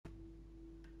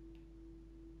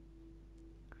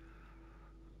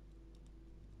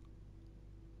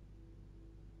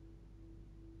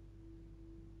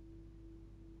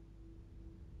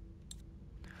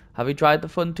Have you tried the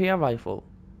Frontier rifle?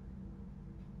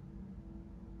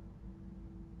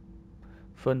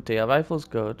 Frontier rifle's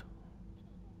good.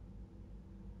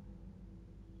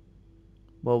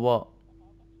 Well, what?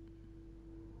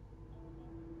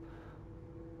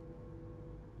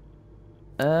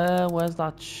 Where's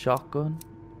that shotgun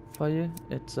for you?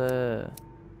 It's the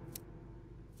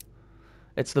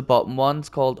bottom one. It's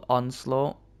called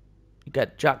Onslaught. You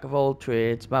get Jack of all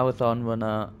trades, Marathon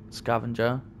Runner,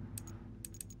 Scavenger.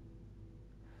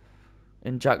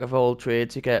 In Jack of all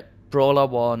trades, you get Brawler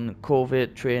 1,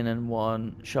 Covert Training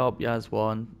 1, Sharp Yaz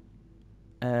 1,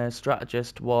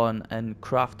 Strategist 1, and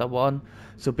Crafter 1.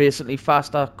 So basically,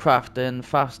 faster crafting,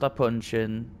 faster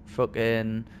punching,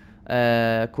 fucking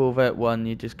Covert 1,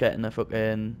 you're just getting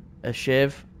a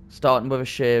shiv, starting with a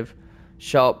shiv.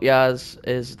 Sharp Yaz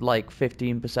is like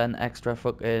 15% extra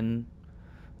fucking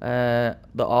the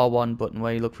R1 button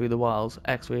where you look through the walls,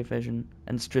 X-ray vision,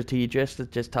 and Strategist,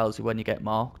 it just tells you when you get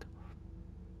marked.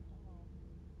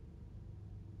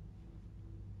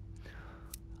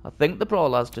 I think the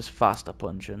Brawler's just faster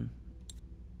punching.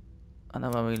 I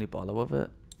never really bother with it.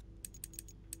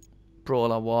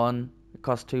 Brawler 1, it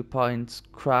costs 2 points.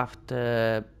 Craft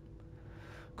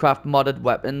modded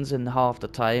weapons in half the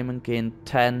time and gain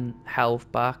 10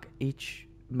 health back each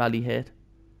melee hit.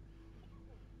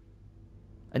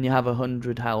 And you have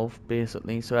 100 health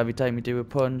basically, so every time you do a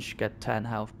punch, you get 10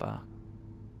 health back.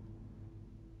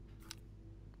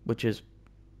 Which is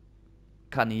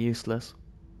kinda useless.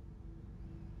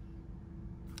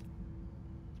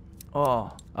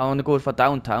 Oh, I want to go for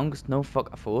downtown because no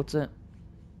fuck affords it.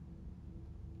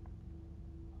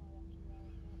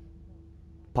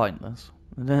 Pointless,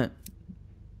 isn't it?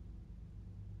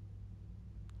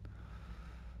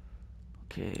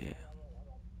 Okay.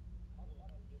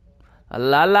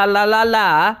 La la la la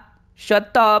la.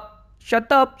 Shut up. Shut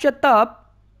up. Shut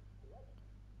up.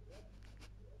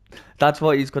 That's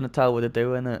what he's gonna tell her to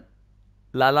do, innit?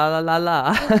 La la la la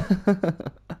la.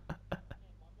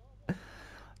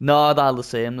 No, they're all the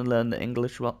same. They learn the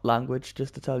English language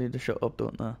just to tell you to shut up,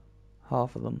 don't they?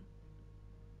 Half of them.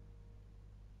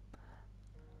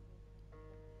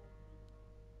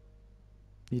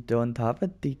 You don't have a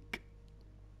dick.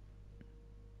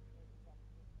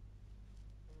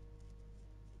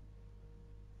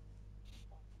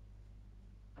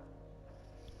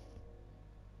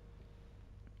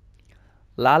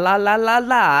 La la la la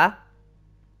la.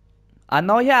 I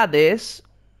know you had this.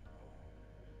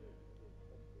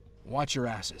 Watch your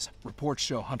asses. Reports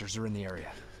show hunters are in the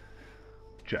area.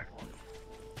 Check.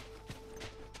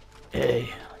 Hey,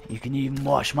 you can even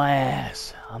wash my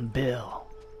ass. I'm Bill.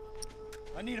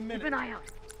 I need a minute. Keep an eye out.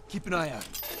 Keep an eye out.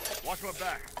 Watch my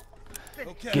back.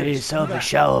 Okay. Get yourself a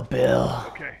shower, Bill.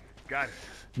 Okay, got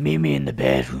it. Meet me in the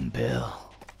bedroom, Bill.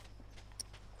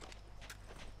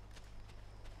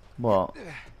 What?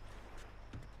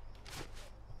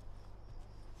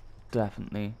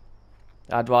 Definitely.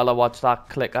 I'd rather watch that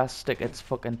clicker stick its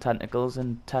fucking tentacles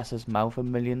in Tessa's mouth a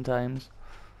million times.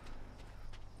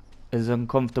 As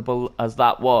uncomfortable as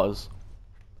that was,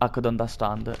 I could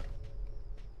understand it.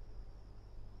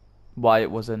 Why it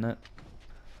was in it.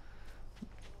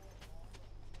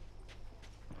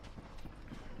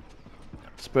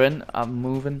 Sprint, I'm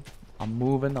moving. I'm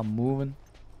moving, I'm moving.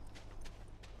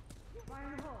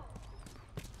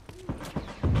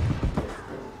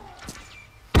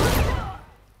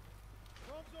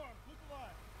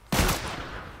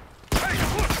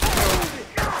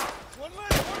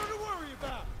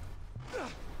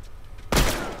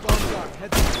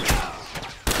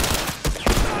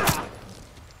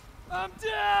 I'm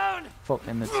down!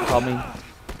 Fucking it's Tommy.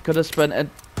 Could have sprinted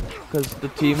because the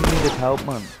team needed help,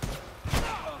 man.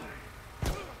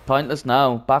 Pointless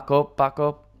now. Back up, back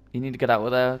up. You need to get out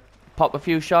of there. Pop a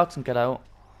few shots and get out.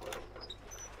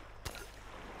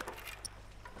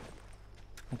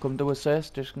 I'll come to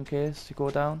assist just in case you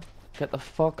go down. Get the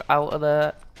fuck out of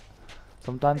there.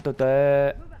 Sometime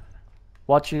today.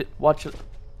 Watch it, watch it.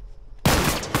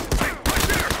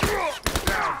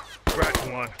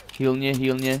 Scratch one. Healing you,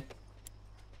 healing you.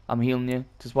 I'm healing you.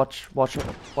 Just watch it, watch it.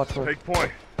 Take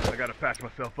point. I gotta patch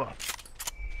myself up.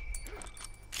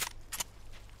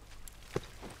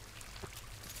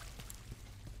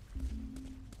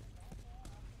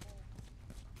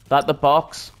 That the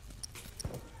box.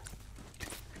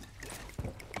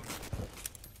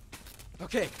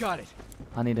 Okay, got it.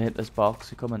 I need to hit this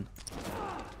box. You coming?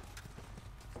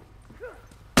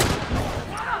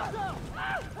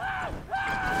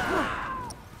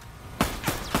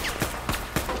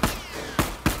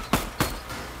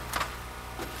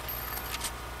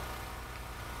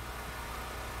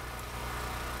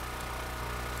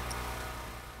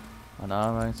 I know.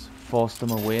 Alright, forced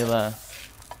them away there.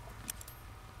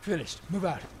 Finished. Move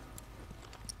out.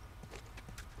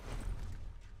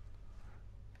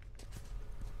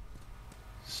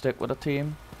 Stick with the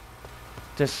team.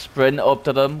 Just sprint up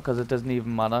to them because it doesn't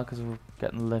even matter because we're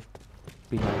getting left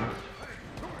behind.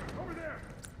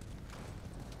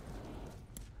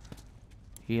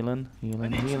 Healing,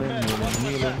 healing, healing, healing,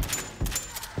 healing.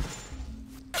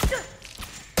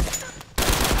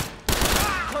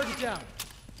 Target down.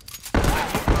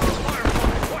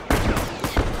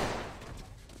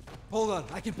 Hold on,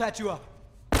 I can patch you up.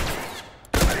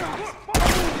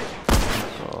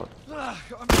 God.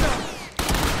 I'm down.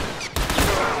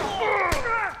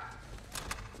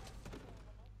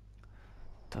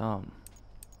 Damn.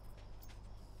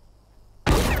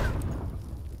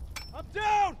 I'm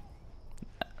down.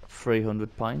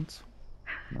 300 points.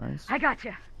 Nice. I got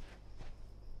you.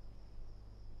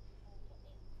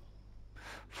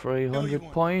 300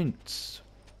 points.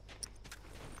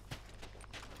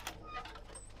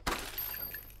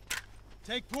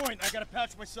 Take point. I gotta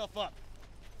patch myself up.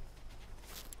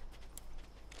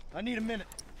 I need a minute.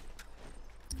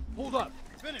 Hold up.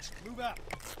 Finished. Move out.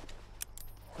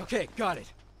 Okay, got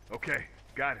it. Okay,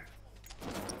 got it.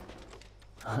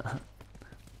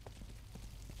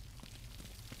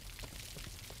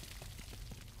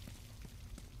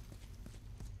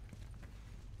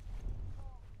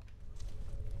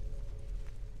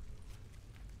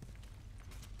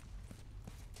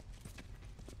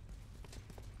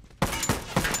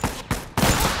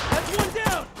 That's one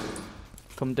down.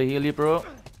 Come to heal you, bro.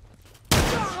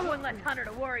 One less hunter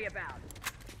to worry about.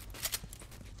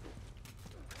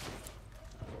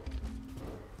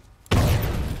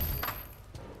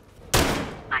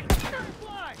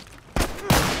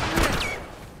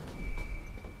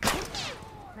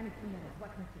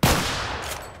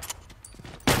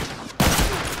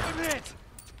 I'm hit.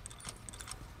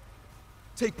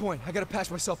 Take point. I gotta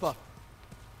patch myself up.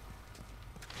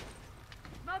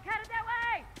 Smoke headed that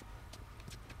way!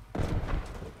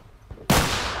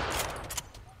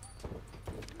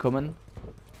 Coming.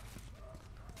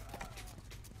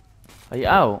 Are you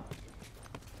out?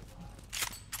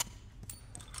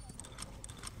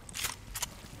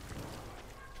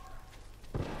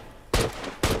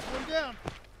 One down.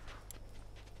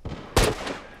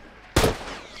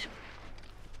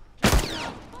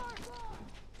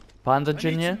 Panda I need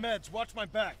Junior? some meds. Watch my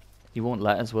back. He won't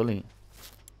let us, will he?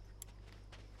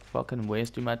 Fucking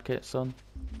waste your medkit, son.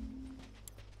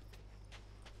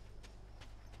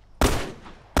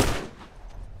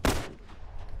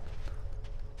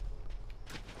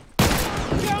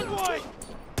 Down one.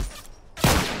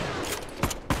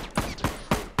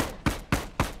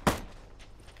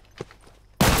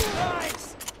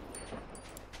 Nice.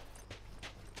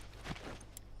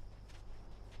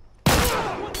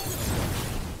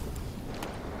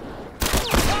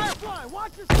 Firefly,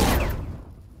 watch yourself.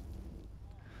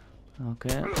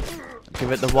 Okay.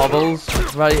 Give it the wobbles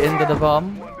right into the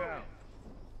bomb. One down.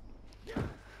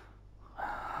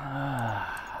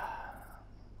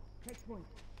 Take point.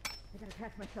 I gotta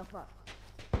patch myself up.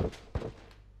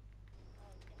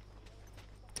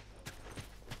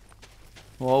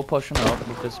 Whoa, pushing up.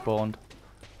 We've just spawned.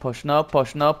 Pushing up,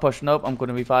 pushing up, pushing up. I'm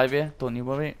gonna revive you. Don't you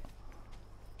worry.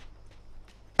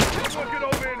 Someone get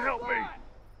over here and help me.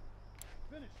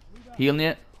 Healing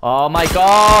you. Oh my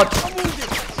god! I'm wounded.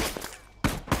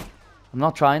 I'm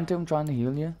not trying to. I'm trying to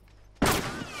heal you.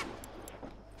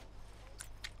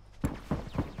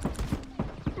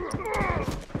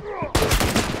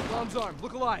 Bomb's armed.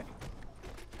 Look alive.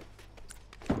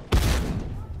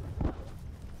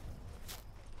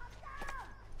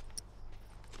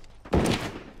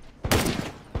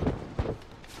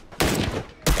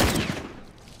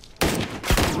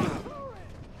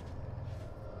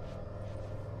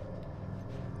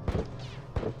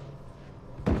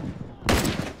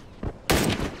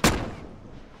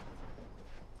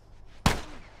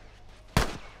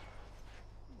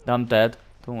 I'm dead.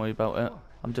 Don't worry about it.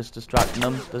 I'm just distracting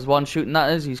them. There's one shooting at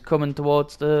us. He's coming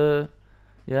towards the...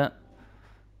 Yeah.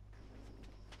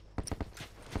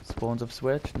 Spawns have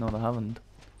switched? No, they haven't.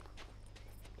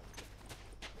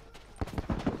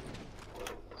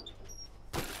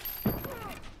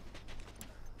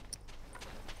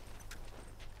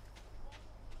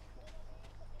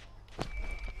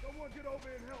 Someone get over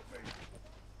here and help me.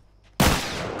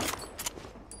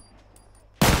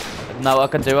 No, I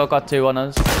can do. I've got two on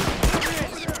us.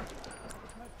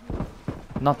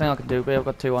 Nothing I can do, but I've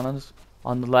got two on us.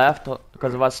 On the left,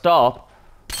 because if I stop,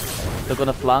 they're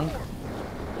gonna flank.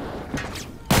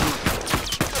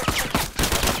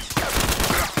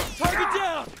 Target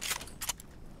down.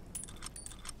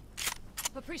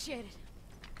 Appreciate it.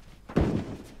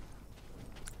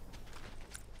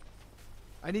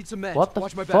 I need some meds. What the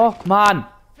Watch my back. fuck, man?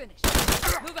 Finished.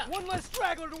 Move out. One less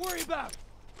straggler to worry about.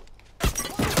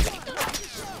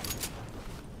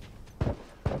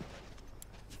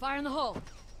 Fire in the hole.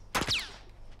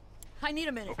 I need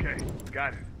a minute. Okay,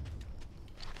 got it.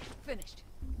 Finished.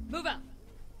 Move out.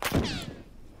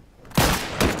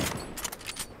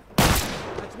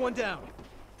 That's one down.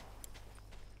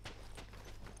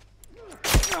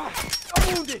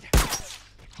 I'm wounded.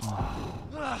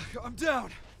 I'm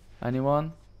down.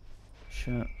 Anyone?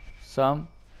 Sure. Some?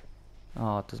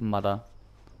 Oh, it doesn't matter.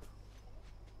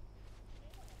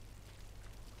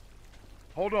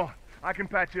 Hold on. I can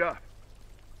patch you up.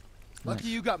 Lucky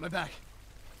you got my back.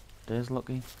 There's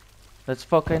lucky. Let's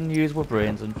fucking use our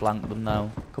brains and flank them now.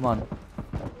 Come on.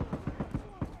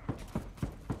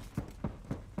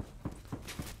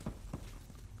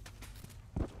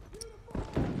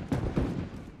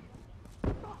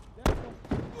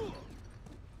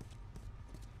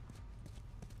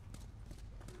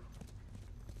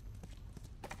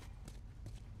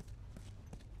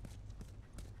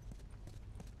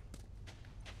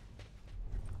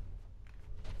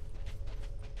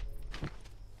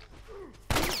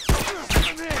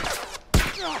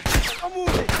 I'm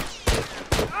wounded.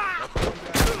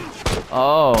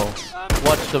 Oh,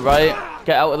 watch the right.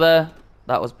 Get out of there.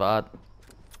 That was bad.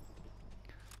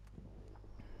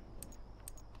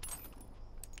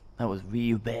 That was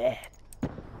real bad.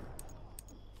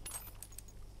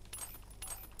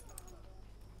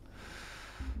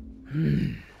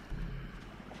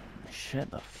 Shit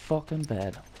the fucking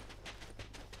bed.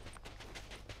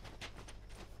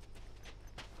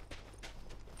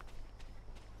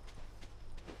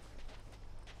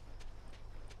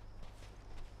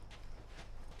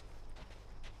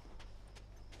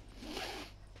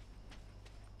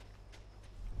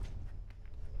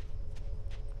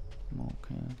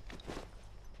 Okay.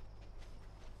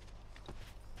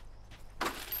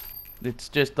 It's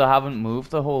just they haven't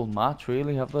moved the whole match,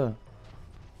 really, have they?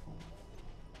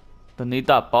 They need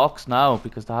that box now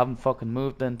because they haven't fucking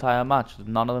moved the entire match.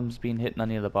 None of them's been hitting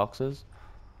any of the boxes.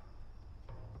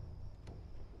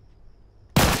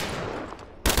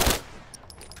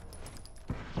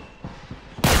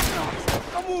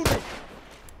 I'm wounded.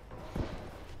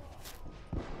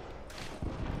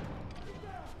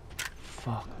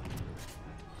 Fuck.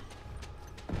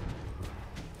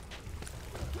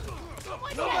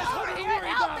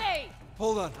 Help me!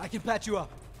 Hold on, I can patch you up.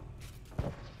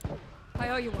 I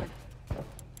owe you one.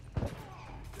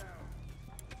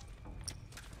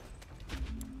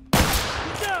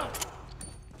 Get down.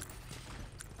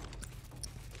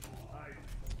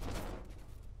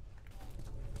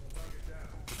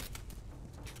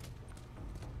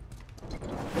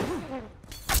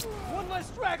 One less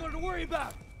straggler to worry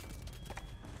about.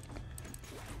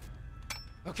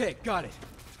 Okay, got it.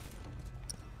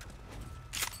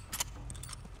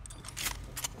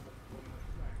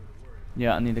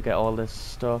 Yeah, I need to get all this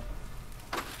stuff.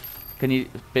 Can you,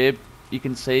 babe, you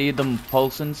can see them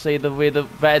pulsing, see the way the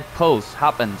red pulse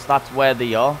happens, that's where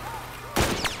they are.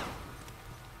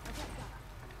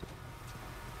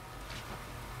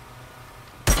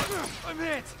 I'm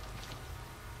hit.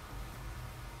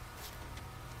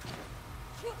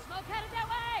 Smoke headed that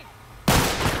way!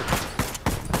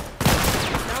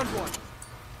 Down one.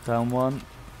 Down one.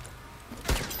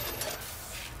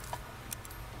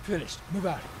 Finished. Move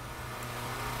out.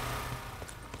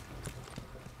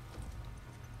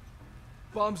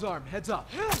 Bomb's armed. Heads up.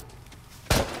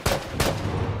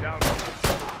 Down.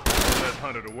 Less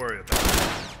Hunter to worry about.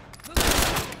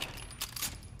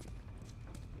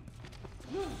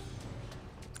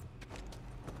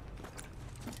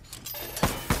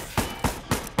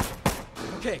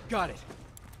 Okay, got it.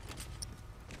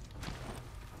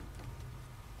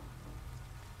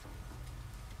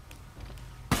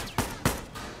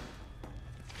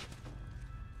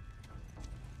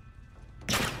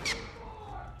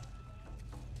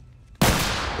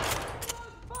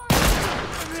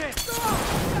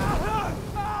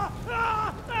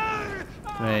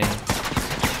 Hey.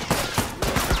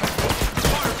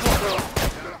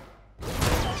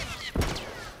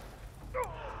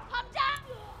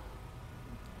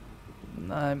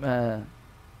 Nightmare.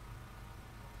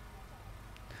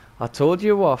 I told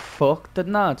you what fucked,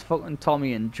 didn't I? It's fucking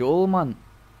Tommy and Joel, man.